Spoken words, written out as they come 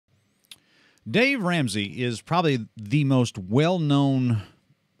Dave Ramsey is probably the most well-known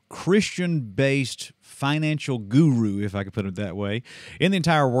Christian-based financial guru, if I could put it that way, in the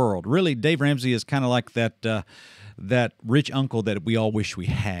entire world. Really, Dave Ramsey is kind of like that rich uncle that we all wish we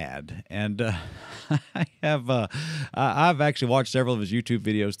had. And I've actually watched several of his YouTube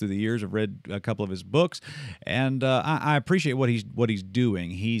videos through the years. I've read a couple of his books, and I appreciate what he's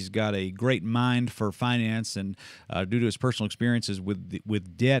doing. He's got a great mind for finance, and due to his personal experiences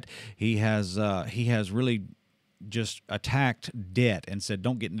with debt, he has really just attacked debt and said,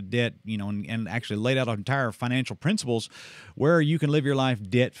 don't get into debt, and actually laid out entire financial principles where you can live your life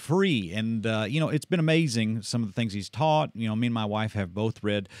debt free. And, it's been amazing, some of the things he's taught. Me and my wife have both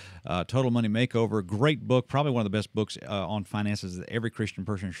read Total Money Makeover, great book, probably one of the best books on finances that every Christian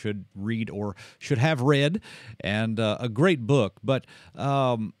person should read or should have read, and a great book. But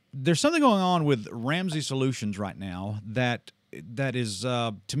there's something going on with Ramsey Solutions right now that is,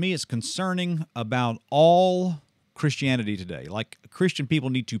 to me, it's concerning about all Christianity today. Like, Christian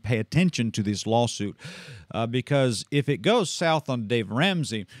people need to pay attention to this lawsuit because if it goes south on Dave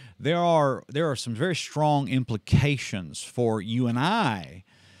Ramsey, there are some very strong implications for you and I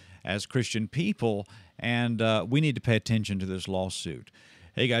as Christian people, and we need to pay attention to this lawsuit.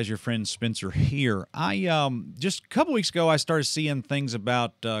 Hey guys, your friend Spencer here. I just a couple weeks ago I started seeing things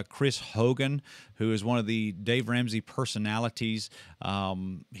about Chris Hogan, who is one of the Dave Ramsey personalities.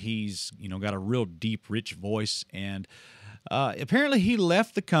 He's got a real deep, rich voice, and apparently he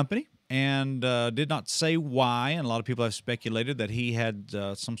left the company and did not say why. And a lot of people have speculated that he had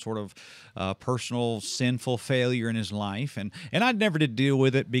some sort of personal sinful failure in his life. And I never did deal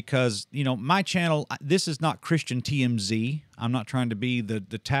with it because, my channel, this is not Christian TMZ. I'm not trying to be the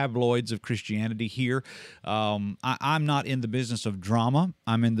tabloids of Christianity here. I'm not in the business of drama.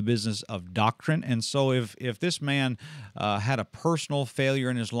 I'm in the business of doctrine. And so if this man had a personal failure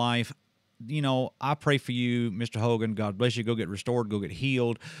in his life, I pray for you, Mr. Hogan. God bless you. Go get restored. Go get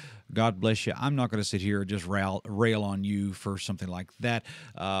healed. God bless you. I'm not going to sit here and just rail on you for something like that.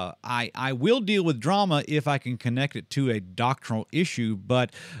 I will deal with drama if I can connect it to a doctrinal issue,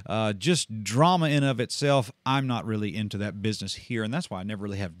 but just drama in of itself, I'm not really into that business here, and that's why I never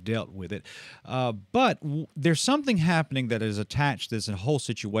really have dealt with it. But there's something happening that is attached to this whole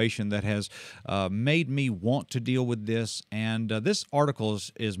situation that has made me want to deal with this, and this article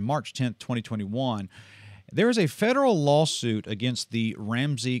is March 10th, 2021. There is a federal lawsuit against the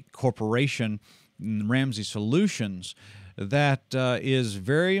Ramsey Corporation, Ramsey Solutions, that is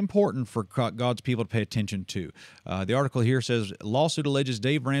very important for God's people to pay attention to. The article here says, lawsuit alleges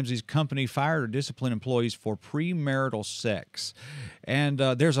Dave Ramsey's company fired or disciplined employees for premarital sex. And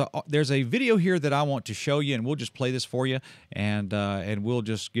there's a video here that I want to show you, and we'll just play this for you, and we'll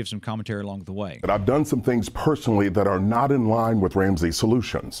just give some commentary along the way. But I've done some things personally that are not in line with Ramsey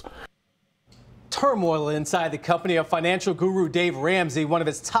Solutions. Turmoil inside the company of financial guru Dave Ramsey, one of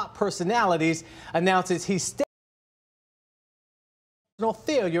its top personalities, announces he's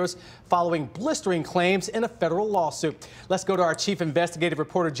failures following blistering claims in a federal lawsuit. Let's go to our chief investigative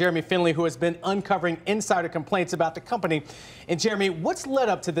reporter, Jeremy Finley, who has been uncovering insider complaints about the company. And Jeremy, what's led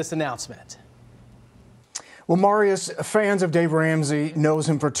up to this announcement? Well, Marius, fans of Dave Ramsey knows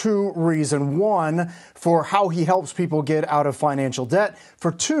him for two reasons. One, for how he helps people get out of financial debt. For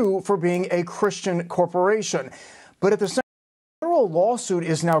two, for being a Christian corporation. But at the same time, a federal lawsuit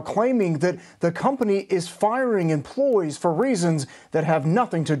is now claiming that the company is firing employees for reasons that have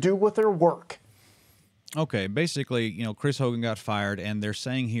nothing to do with their work. Okay, basically, Chris Hogan got fired, and they're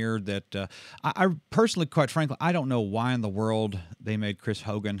saying here that I personally, quite frankly, I don't know why in the world they made Chris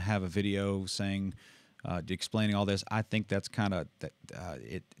Hogan have a video saying, explaining all this. I think that's kind of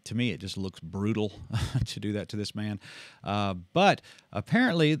to me, it just looks brutal to do that to this man. But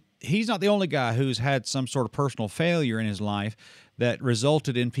apparently, he's not the only guy who's had some sort of personal failure in his life that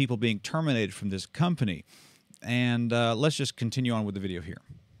resulted in people being terminated from this company. And let's just continue on with the video here.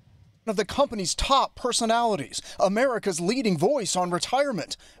 Of the company's top personalities, America's leading voice on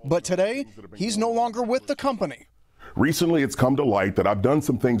retirement. But today, he's no longer with the company. Recently, it's come to light that I've done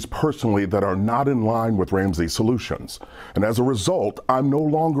some things personally that are not in line with Ramsey Solutions. And as a result, I'm no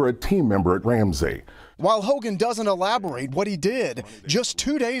longer a team member at Ramsey. While Hogan doesn't elaborate what he did, just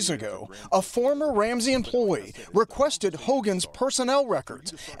 2 days ago, a former Ramsey employee requested Hogan's personnel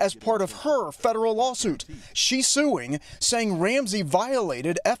records as part of her federal lawsuit. She's suing, saying Ramsey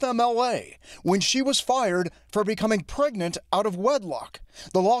violated FMLA when she was fired for becoming pregnant out of wedlock.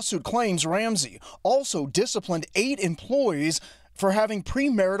 The lawsuit claims Ramsey also disciplined 8 employees for having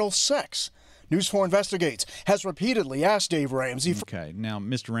premarital sex. News 4 Investigates has repeatedly asked Dave Ramsey. Okay, now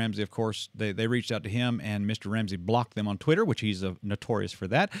Mr. Ramsey, of course, they reached out to him, and Mr. Ramsey blocked them on Twitter, which he's notorious for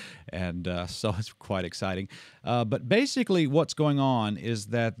that, and so it's quite exciting. But basically, what's going on is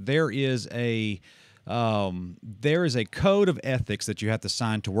that there is a code of ethics that you have to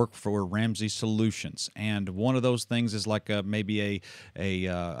sign to work for Ramsey Solutions, and one of those things is like maybe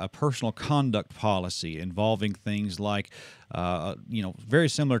a personal conduct policy involving things like very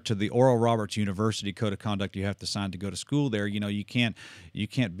similar to the Oral Roberts University Code of Conduct you have to sign to go to school there. You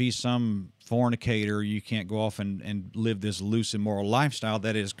can't be some fornicator. You can't go off and live this loose, immoral lifestyle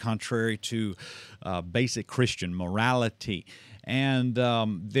that is contrary to basic Christian morality. And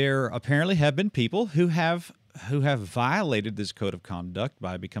there apparently have been people who have violated this code of conduct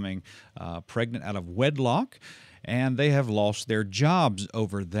by becoming pregnant out of wedlock, and they have lost their jobs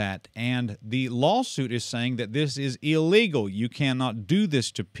over that. And the lawsuit is saying that this is illegal. You cannot do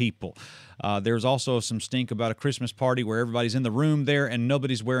this to people. There's also some stink about a Christmas party where everybody's in the room there and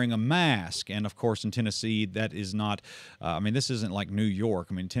nobody's wearing a mask. And, of course, in Tennessee, that is not this isn't like New York.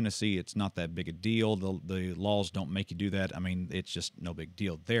 I mean, Tennessee, it's not that big a deal. The laws don't make you do that. I mean, it's just no big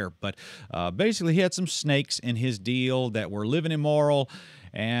deal there. But basically, he had some snakes in his deal that were living immoral.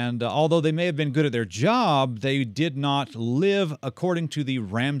 And although they may have been good at their job, they did not live according to the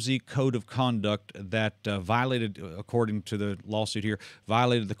Ramsey Code of Conduct that violated, according to the lawsuit here,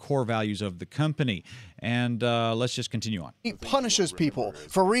 violated the core values of the company. And let's just continue on. He punishes people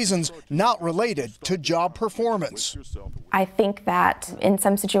for reasons not related to job performance. I think that in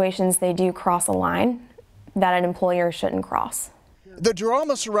some situations they do cross a line that an employer shouldn't cross. The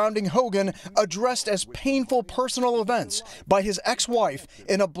drama surrounding Hogan addressed as painful personal events by his ex-wife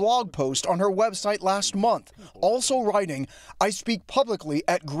in a blog post on her website last month, also writing, "I speak publicly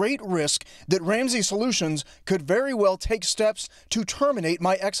at great risk that Ramsey Solutions could very well take steps to terminate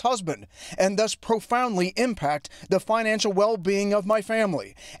my ex-husband and thus profoundly impact the financial well-being of my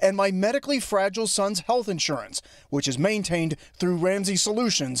family and my medically fragile son's health insurance, which is maintained through Ramsey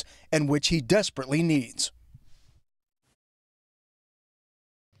Solutions and which he desperately needs."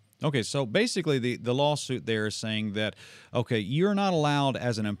 Okay, so basically the lawsuit there is saying that, okay, you're not allowed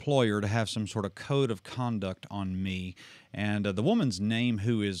as an employer to have some sort of code of conduct on me. And the woman's name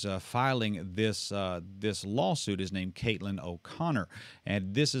who is filing this lawsuit is named Caitlin O'Connor.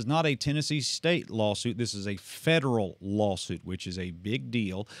 And this is not a Tennessee state lawsuit. This is a federal lawsuit, which is a big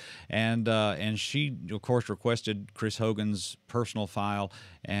deal. And she, of course, requested Chris Hogan's personal file.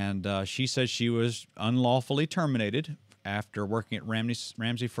 And she says she was unlawfully terminated after working at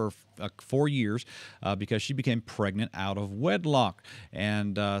Ramsey for 4 years because she became pregnant out of wedlock,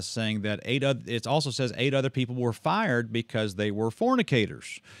 and saying that it also says 8 other people were fired because they were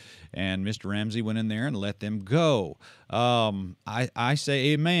fornicators. And Mr. Ramsey went in there and let them go. I say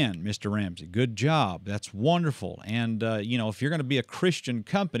amen, Mr. Ramsey. Good job. That's wonderful. And, if you're going to be a Christian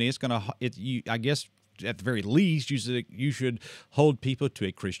company, I guess, at the very least, you should hold people to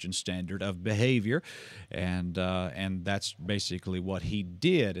a Christian standard of behavior, and that's basically what he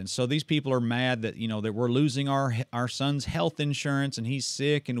did. And so these people are mad that that we're losing our son's health insurance, and he's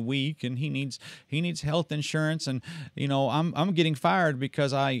sick and weak, and he needs health insurance, and I'm getting fired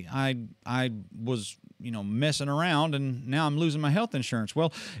because I was messing around, and now I'm losing my health insurance.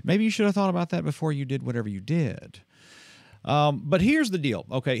 Well, maybe you should have thought about that before you did whatever you did. But here's the deal.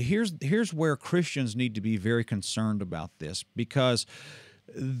 Okay, here's where Christians need to be very concerned about this, because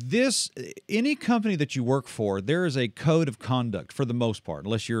any company that you work for, there is a code of conduct for the most part,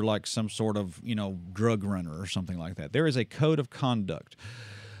 unless you're like some sort of drug runner or something like that. There is a code of conduct,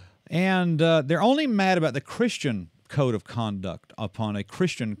 and they're only mad about the Christian code of conduct upon a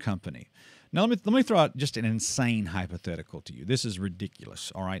Christian company. Now, let me throw out just an insane hypothetical to you. This is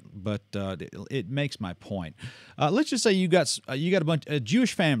ridiculous, all right, but it makes my point. Let's just say you got a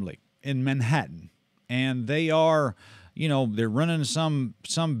Jewish family in Manhattan, and they are, they're running some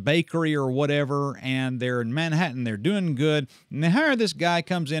bakery or whatever, and they're in Manhattan. They're doing good, and they hire this guy.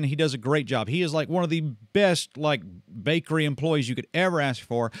 Comes in, he does a great job. He is like one of the best bakery employees you could ever ask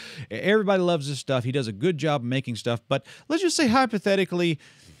for. Everybody loves his stuff. He does a good job making stuff. But let's just say hypothetically,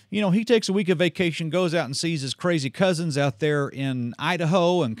 he takes a week of vacation, goes out and sees his crazy cousins out there in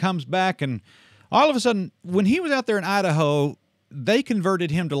Idaho, and comes back, and all of a sudden, when he was out there in Idaho, they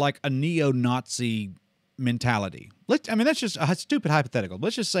converted him to like a neo-Nazi mentality. That's just a stupid hypothetical.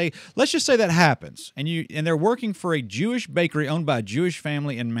 Let's just say that happens, and they're working for a Jewish bakery owned by a Jewish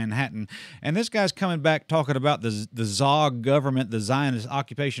family in Manhattan, and this guy's coming back talking about the Zog government, the Zionist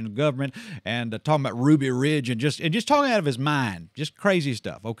occupation government, and talking about Ruby Ridge, and just talking out of his mind, just crazy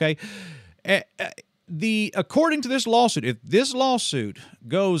stuff. Okay. according to this lawsuit, if this lawsuit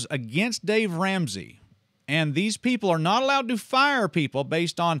goes against Dave Ramsey, and these people are not allowed to fire people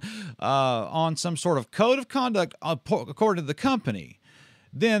based on some sort of code of conduct according to the company,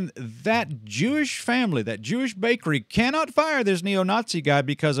 then that Jewish family, that Jewish bakery, cannot fire this neo-Nazi guy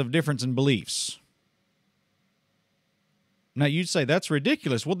because of difference in beliefs. Now, you'd say that's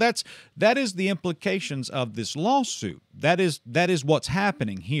ridiculous. Well, that is the implications of this lawsuit. That is what's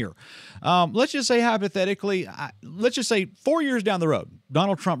happening here. Let's just say hypothetically, let's just say 4 years down the road,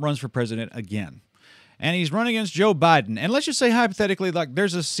 Donald Trump runs for president again. And he's running against Joe Biden. And let's just say hypothetically, like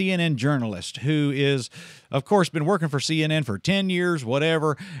there's a CNN journalist who is, of course, been working for CNN for 10 years,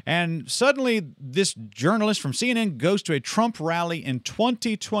 whatever. And suddenly this journalist from CNN goes to a Trump rally in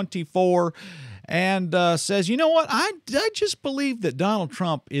 2024 and says, you know what, I just believe that Donald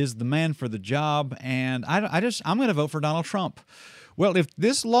Trump is the man for the job. And I'm going to vote for Donald Trump. Well, if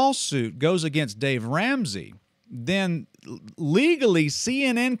this lawsuit goes against Dave Ramsey, then legally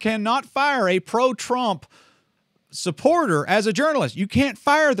CNN cannot fire a pro-Trump supporter as a journalist. You can't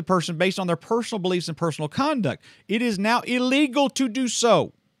fire the person based on their personal beliefs and personal conduct. It is now illegal to do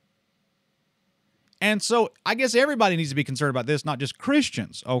so. And so I guess everybody needs to be concerned about this, not just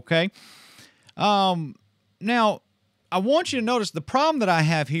Christians, okay? Now, I want you to notice the problem that I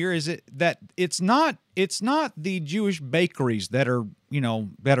have here is that it's not the Jewish bakeries that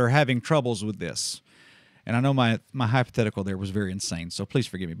are having troubles with this. And I know my hypothetical there was very insane, so please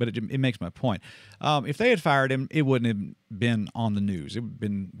forgive me, but it makes my point. If they had fired him, it wouldn't have been on the news. It would have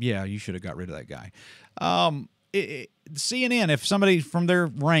been, yeah, you should have got rid of that guy. CNN, if somebody from their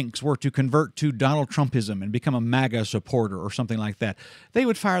ranks were to convert to Donald Trumpism and become a MAGA supporter or something like that, they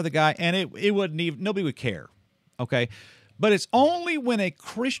would fire the guy, and it wouldn't even, nobody would care, okay? But it's only when a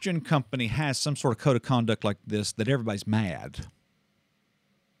Christian company has some sort of code of conduct like this that everybody's mad.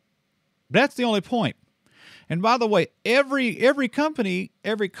 That's the only point. And by the way, every company,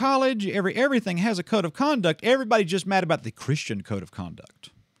 every college, everything has a code of conduct. Everybody's just mad about the Christian code of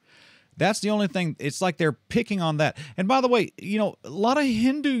conduct. That's the only thing. It's like they're picking on that. And by the way, a lot of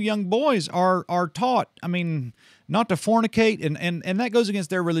Hindu young boys are taught, not to fornicate, and that goes against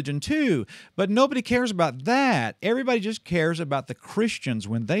their religion too. But nobody cares about that. Everybody just cares about the Christians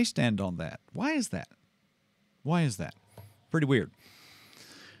when they stand on that. Why is that? Why is that? Pretty weird.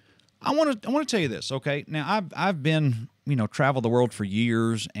 I want to tell you this, okay? Now, I've been, traveled the world for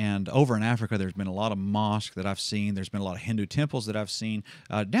years, and over in Africa, there's been a lot of mosques that I've seen. There's been a lot of Hindu temples that I've seen.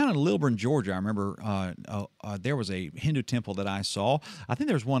 Down in Lilburn, Georgia, I remember there was a Hindu temple that I saw. I think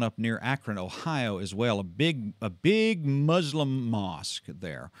there's one up near Akron, Ohio as well, a big Muslim mosque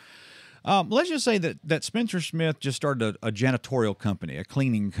there. Let's just say that Spencer Smith just started a janitorial company, a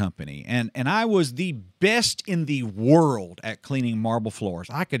cleaning company, and I was the best in the world at cleaning marble floors.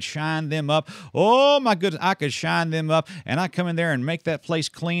 I could shine them up. Oh my goodness, I could shine them up, and I come in there and make that place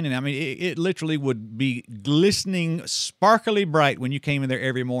clean, and it literally would be glistening, sparkly bright when you came in there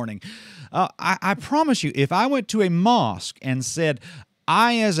every morning. I promise you, if I went to a mosque and said,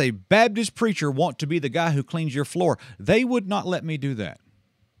 I, as a Baptist preacher, want to be the guy who cleans your floor, they would not let me do that.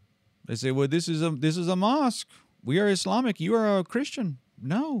 They say, well, this is a mosque. We are Islamic. You are a Christian.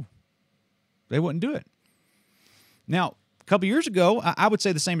 No, they wouldn't do it. Now, a couple years ago, I would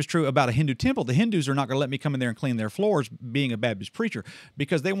say the same is true about a Hindu temple. The Hindus are not going to let me come in there and clean their floors being a Baptist preacher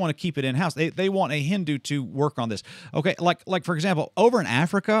because they want to keep it in-house. They want a Hindu to work on this. Okay, like for example, over in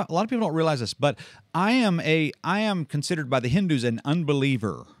Africa, a lot of people don't realize this, but I am considered by the Hindus an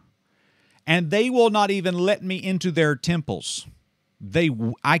unbeliever, and they will not even let me into their temples.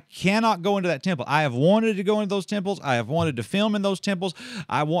 I cannot go into that temple. I have wanted to go into those temples. I have wanted to film in those temples.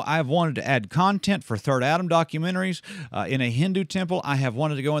 I have wanted to add content for Third Adam documentaries in a Hindu temple. I have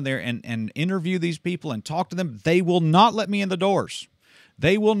wanted to go in there and interview these people and talk to them. They will not let me in the doors.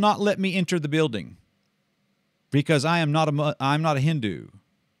 They will not let me enter the building because I'm not a Hindu.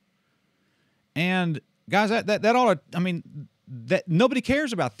 And guys, that ought to, that nobody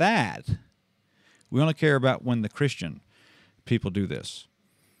cares about that. We only care about when the Christian people do this.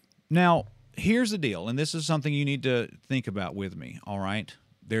 Now, here's the deal, and this is something you need to think about with me, all right?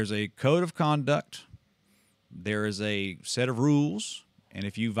 There's a code of conduct. There is a set of rules, and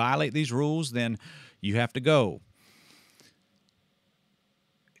if you violate these rules, then you have to go.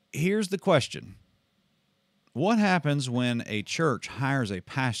 Here's the question. What happens when a church hires a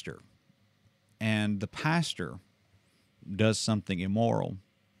pastor, and the pastor does something immoral?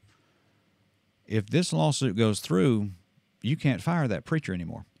 If this lawsuit goes through, you can't fire that preacher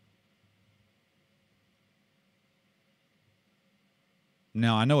anymore.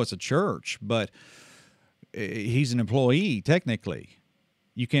 Now, I know it's a church, but he's an employee, technically.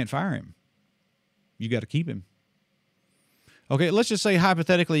 You can't fire him you got to keep him. Okay, let's just say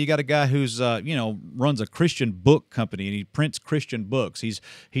hypothetically you got a guy who's runs a Christian book company and he prints Christian books.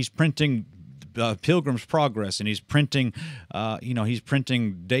 He's printing Pilgrim's Progress, and he's printing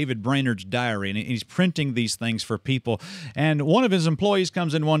David Brainerd's diary, and he's printing these things for people. And one of his employees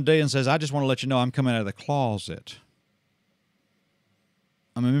comes in one day and says, "I just want to let you know I'm coming out of the closet.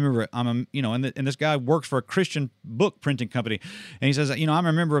 I'm a member. And this guy works for a Christian book printing company, and he says, I'm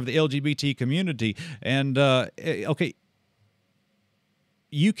a member of the LGBT community, and okay."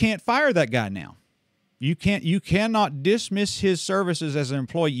 You can't fire that guy now. You cannot dismiss his services as an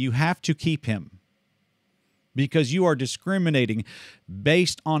employee. You have to keep him because you are discriminating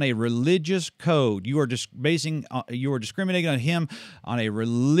based on a religious code. You are discriminating on him on a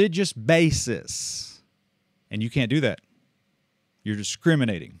religious basis, and you can't do that. You're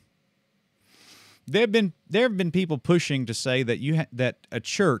discriminating. There have been people pushing to say that that a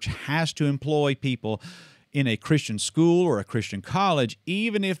church has to employ people in a Christian school or a Christian college,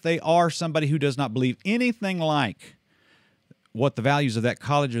 even if they are somebody who does not believe anything like what the values of that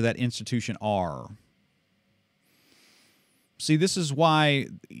college or that institution are. See, this is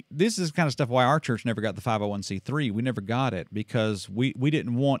the kind of stuff why our church never got the 501c3. We never got it because we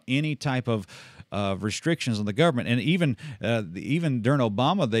didn't want any type of restrictions on the government. And even during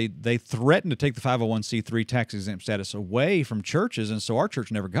Obama, they threatened to take the 501c3 tax-exempt status away from churches, and so our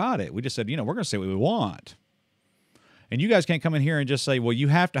church never got it. We just said, we're going to say what we want. And you guys can't come in here and just say, well, you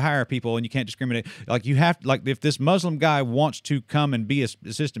have to hire people and you can't discriminate. Like if this Muslim guy wants to come and be an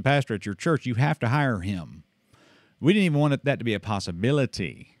assistant pastor at your church, you have to hire him. We didn't even want that to be a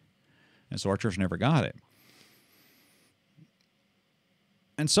possibility. And so our church never got it.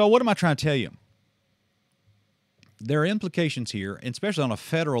 And so what am I trying to tell you? There are implications here, especially on a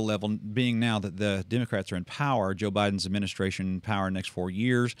federal level, being now that the Democrats are in power, Joe Biden's administration in power in the next 4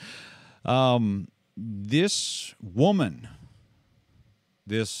 years. This woman,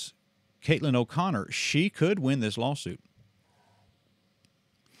 this Caitlin O'Connor, she could win this lawsuit.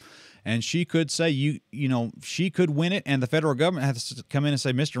 And she could say, she could win it, and the federal government has to come in and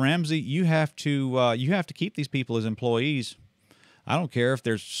say, Mr. Ramsey, you have to keep these people as employees. I don't care if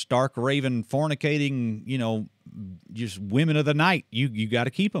they're stark raving, fornicating, just women of the night. You got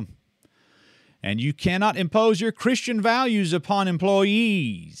to keep them. And you cannot impose your Christian values upon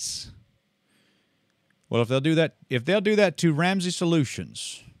employees. Well, if they'll do that to Ramsey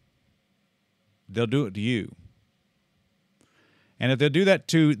Solutions, they'll do it to you. And if they'll do that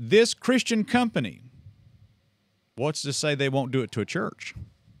to this Christian company, what's to say they won't do it to a church?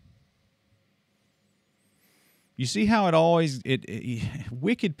 You see how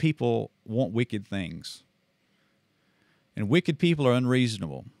wicked people want wicked things. And wicked people are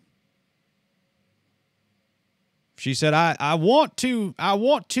unreasonable. She said, I want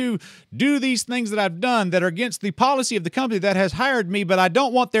to do these things that I've done that are against the policy of the company that has hired me, but I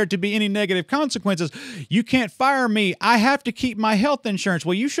don't want there to be any negative consequences. You can't fire me. I have to keep my health insurance.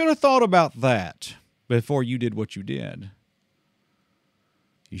 Well, you should have thought about that before you did what you did.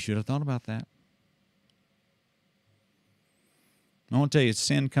 You should have thought about that. I want to tell you,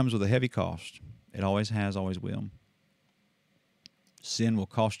 sin comes with a heavy cost. It always has, always will. Sin will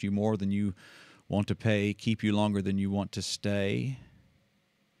cost you more than you want to pay, keep you longer than you want to stay.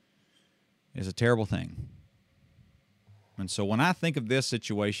 It's a terrible thing. And so when I think of this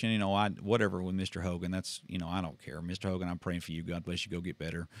situation, whatever with Mr. Hogan, that's, I don't care. Mr. Hogan, I'm praying for you. God bless you. Go get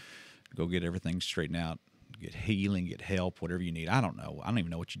better. Go get everything straightened out. Get healing, get help, whatever you need. I don't know. I don't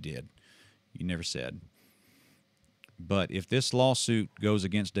even know what you did. You never said. But if this lawsuit goes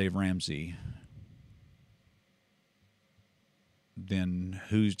against Dave Ramsey, then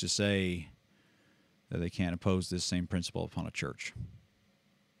who's to say that they can't impose this same principle upon a church?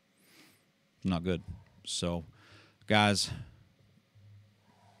 Not good. So, guys,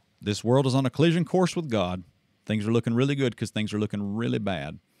 this world is on a collision course with God. Things are looking really good because things are looking really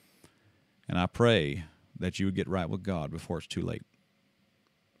bad. And I pray that you would get right with God before it's too late.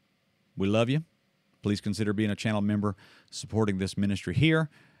 We love you. Please consider being a channel member, supporting this ministry here.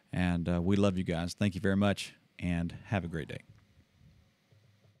 And we love you guys. Thank you very much, and have a great day.